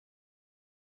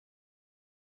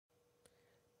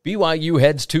BYU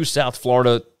heads to South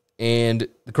Florida, and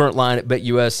the current line at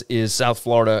BetUS is South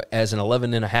Florida as an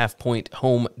 11.5-point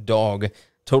home dog.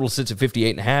 Total sits at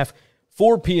 58.5.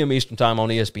 4 p.m. Eastern Time on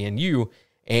ESPNU,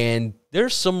 and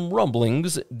there's some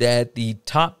rumblings that the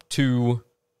top 2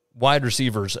 wide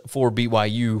receivers for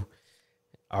BYU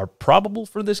are probable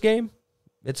for this game,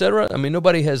 etc. I mean,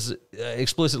 nobody has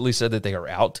explicitly said that they are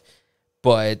out,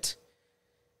 but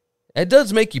it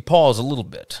does make you pause a little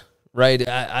bit, right?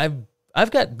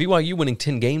 I've got BYU winning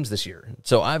 10 games this year,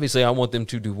 so obviously I want them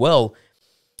to do well,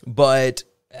 but,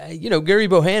 Gary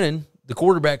Bohannon, the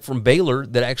quarterback from Baylor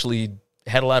that actually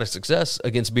had a lot of success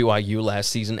against BYU last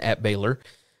season at Baylor.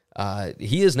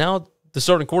 He is now the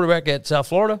starting quarterback at South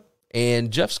Florida,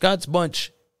 and Jeff Scott's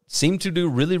bunch seemed to do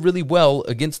really, really well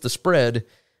against the spread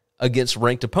against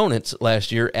ranked opponents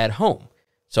last year at home.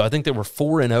 So I think they were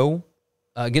 4-0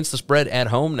 against the spread at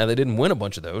home. Now, they didn't win a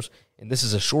bunch of those, and this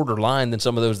is a shorter line than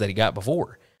some of those that he got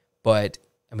before. But,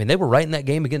 they were right in that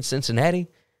game against Cincinnati.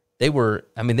 They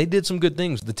did some good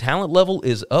things. The talent level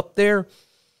is up there.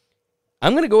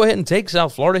 I'm going to go ahead and take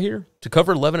South Florida here to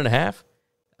cover 11.5.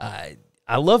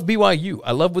 I love BYU.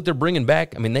 I love what they're bringing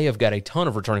back. They have got a ton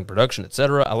of returning production,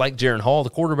 etc. I like Jaron Hall,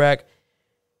 the quarterback.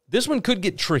 This one could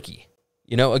get tricky.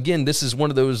 Again, this is one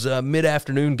of those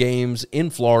mid-afternoon games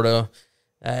in Florida.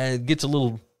 It gets a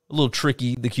little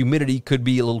tricky. The humidity could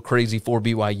be a little crazy for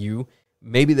BYU.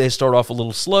 Maybe they start off a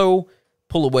little slow,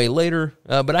 pull away later.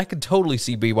 But I could totally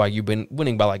see BYU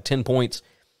winning by like 10 points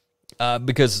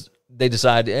because they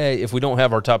decide, hey, if we don't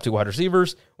have our top 2 wide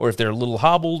receivers, or if they're a little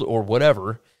hobbled or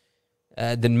whatever,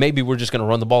 then maybe we're just going to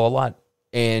run the ball a lot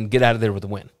and get out of there with a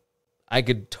win. I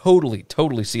could totally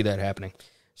see that happening.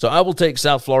 So I will take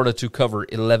South Florida to cover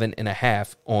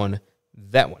 11.5 on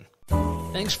that one.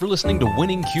 Thanks for listening to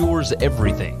Winning Cures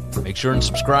Everything. Make sure and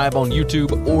subscribe on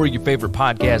YouTube or your favorite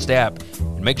podcast app,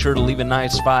 and make sure to leave a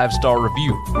nice 5-star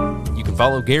review. You can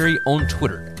follow Gary on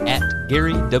Twitter at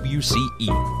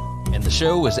GaryWCE. And the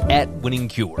show is at Winning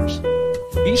Cures.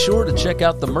 Be sure to check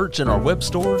out the merch in our web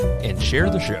store and share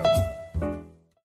the show.